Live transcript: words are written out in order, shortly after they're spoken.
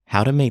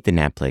How to make the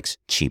NAPLEX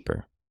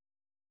cheaper?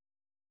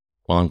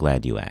 Well, I'm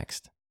glad you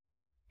asked.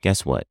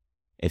 Guess what?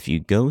 If you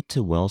go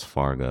to Wells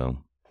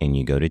Fargo and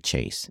you go to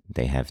Chase,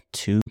 they have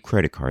 2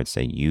 credit cards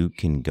that you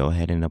can go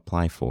ahead and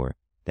apply for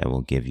that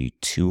will give you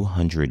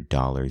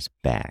 $200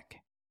 back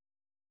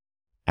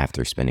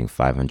after spending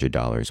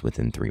 $500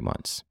 within 3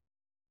 months.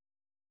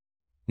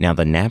 Now,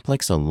 the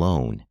NAPLEX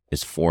alone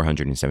is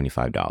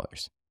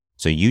 $475.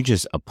 So you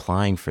just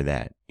applying for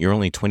that, you're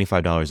only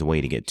 $25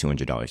 away to get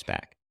 $200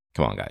 back.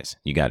 Come on, guys,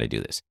 you got to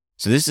do this.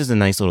 So this is a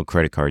nice little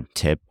credit card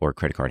tip or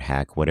credit card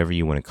hack, whatever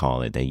you want to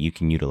call it, that you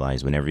can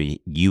utilize whenever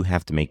you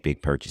have to make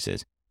big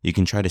purchases. You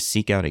can try to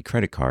seek out a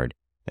credit card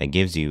that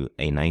gives you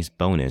a nice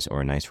bonus or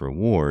a nice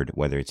reward,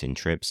 whether it's in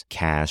trips,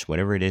 cash,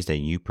 whatever it is that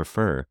you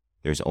prefer.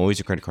 There's always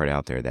a credit card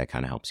out there that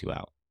kind of helps you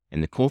out.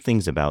 And the cool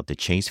things about the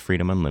Chase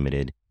Freedom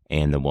Unlimited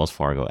and the Wells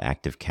Fargo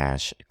Active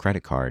Cash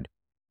credit card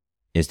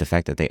is the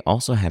fact that they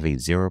also have a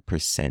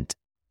 0%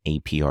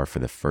 APR for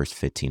the first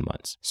 15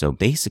 months. So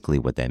basically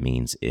what that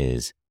means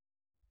is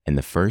in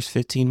the first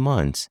 15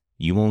 months,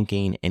 you won't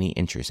gain any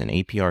interest. And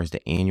APR is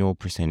the annual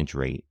percentage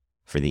rate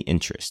for the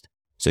interest.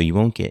 So you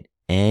won't get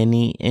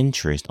any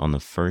interest on the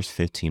first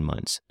 15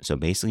 months. So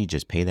basically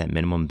just pay that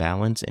minimum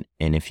balance.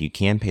 And if you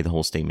can, pay the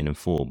whole statement in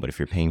full. But if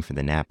you're paying for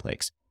the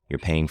NAPLEX, you're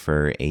paying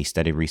for a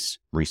study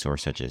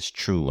resource such as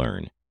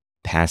TrueLearn,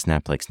 Pass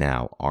NAPLEX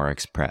Now,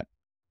 RX Prep,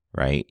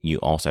 right? You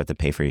also have to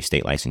pay for your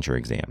state licensure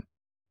exam.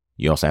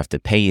 You also have to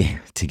pay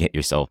to get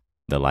yourself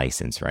the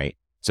license, right?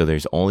 So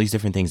there's all these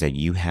different things that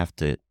you have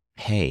to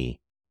pay,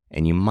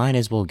 and you might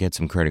as well get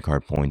some credit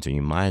card points, or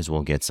you might as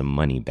well get some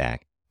money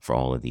back for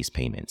all of these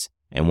payments.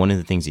 And one of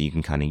the things that you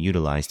can kind of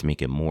utilize to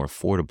make it more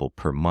affordable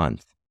per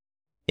month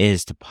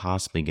is to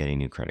possibly get a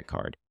new credit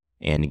card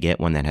and get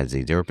one that has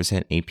a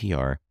 0%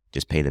 APR.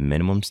 Just pay the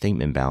minimum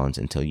statement balance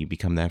until you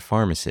become that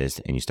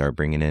pharmacist and you start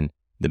bringing in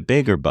the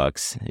bigger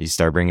bucks. You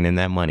start bringing in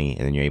that money,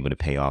 and then you're able to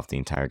pay off the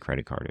entire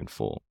credit card in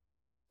full.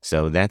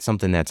 So that's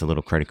something that's a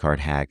little credit card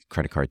hack,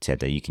 credit card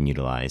tip that you can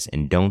utilize.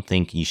 And don't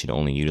think you should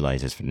only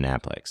utilize this for the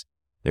NAPLEX.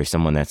 There's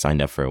someone that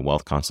signed up for a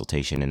wealth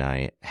consultation, and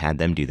I had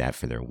them do that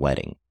for their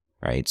wedding,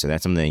 right? So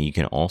that's something that you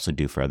can also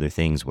do for other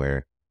things,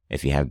 where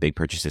if you have big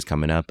purchases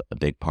coming up, a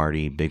big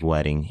party, big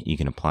wedding, you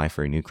can apply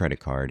for a new credit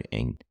card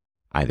and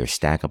either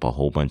stack up a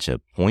whole bunch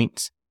of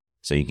points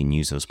so you can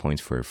use those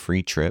points for a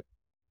free trip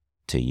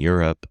to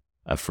Europe,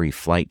 a free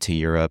flight to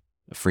Europe,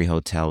 a free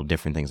hotel,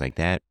 different things like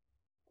that,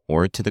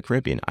 or to the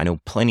Caribbean. I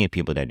know plenty of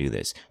people that do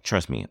this.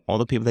 Trust me, all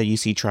the people that you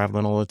see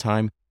traveling all the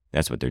time,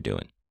 that's what they're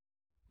doing.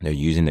 They're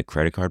using the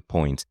credit card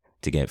points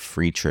to get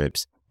free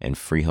trips and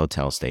free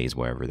hotel stays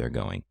wherever they're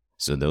going.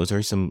 So those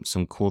are some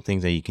cool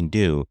things that you can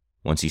do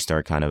once you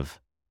start kind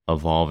of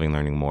evolving,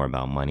 learning more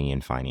about money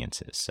and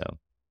finances. So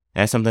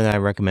that's something that I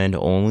recommend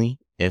only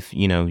if,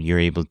 you're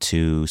able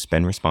to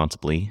spend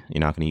responsibly.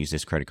 You're not going to use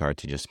this credit card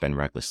to just spend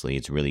recklessly.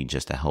 It's really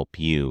just to help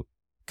you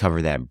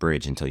cover that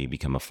bridge until you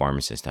become a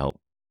pharmacist to help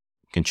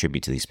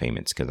contribute to these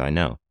payments. Because I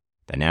know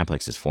the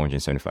NAPLEX is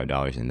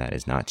 $475, and that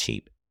is not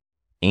cheap.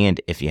 And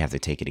if you have to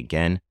take it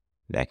again,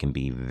 that can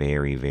be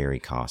very, very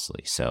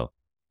costly. So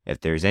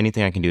if there's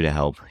anything I can do to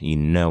help,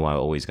 I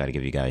always got to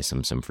give you guys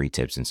some free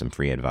tips and some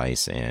free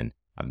advice. And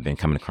I've been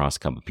coming across a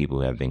couple of people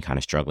who have been kind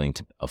of struggling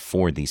to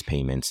afford these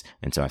payments.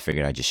 And so I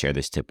figured I'd just share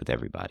this tip with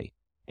everybody.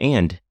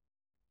 And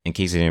in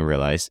case you didn't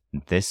realize,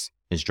 this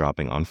is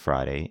dropping on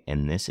Friday,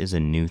 and this is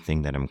a new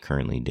thing that I'm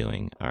currently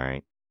doing. All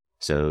right.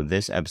 So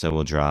this episode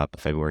will drop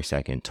February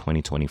 2nd,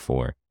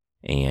 2024.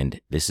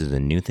 And this is a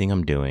new thing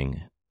I'm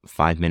doing.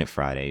 5-minute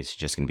Fridays,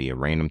 just going to be a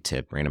random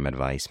tip, random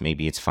advice.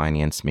 Maybe it's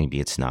finance, maybe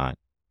it's not.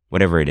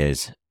 Whatever it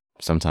is,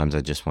 sometimes I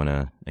just want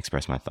to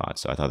express my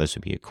thoughts. So I thought this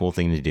would be a cool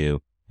thing to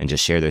do and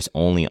just share this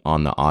only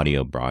on the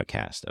audio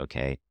broadcast,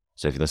 okay?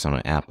 So if you listen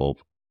on Apple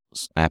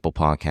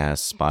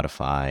Podcasts,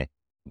 Spotify,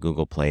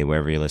 Google Play,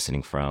 wherever you're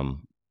listening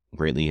from,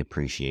 greatly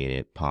appreciate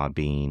it.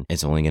 Podbean,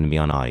 it's only going to be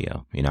on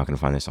audio. You're not going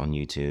to find this on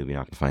YouTube. You're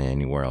not going to find it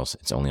anywhere else.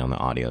 It's only on the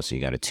audio. So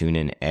you got to tune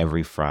in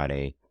every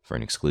Friday for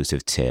an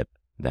exclusive tip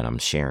that I'm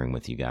sharing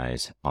with you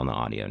guys on the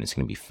audio. And it's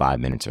going to be 5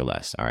 minutes or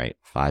less. All right.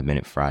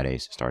 5-minute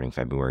Fridays starting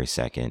February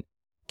 2nd.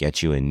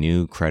 Get you a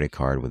new credit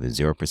card with a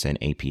 0%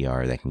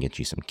 APR that can get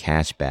you some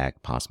cash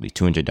back, possibly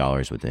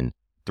 $200 within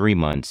 3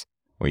 months.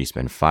 Or you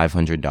spend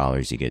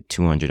 $500, you get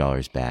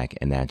 $200 back.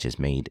 And that just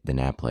made the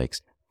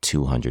NAPLEX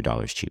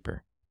 $200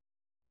 cheaper.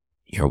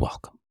 You're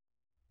welcome.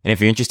 And if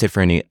you're interested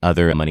for any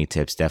other money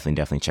tips,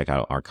 definitely check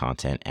out our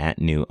content at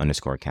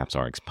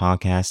new_CapsRx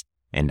podcast.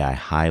 And I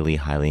highly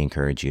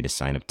encourage you to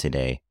sign up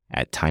today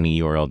at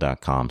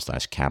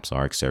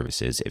tinyurl.com/CapsRx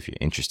services if you're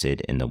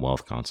interested in the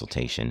wealth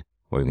consultation,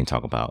 where we can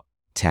talk about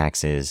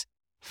taxes,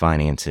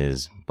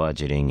 finances,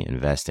 budgeting,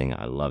 investing.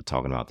 I love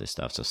talking about this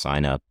stuff. So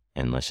sign up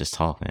and let's just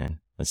talk, man.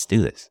 Let's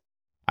do this.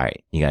 All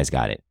right. You guys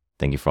got it.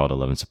 Thank you for all the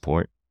love and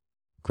support.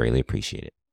 Greatly appreciate it.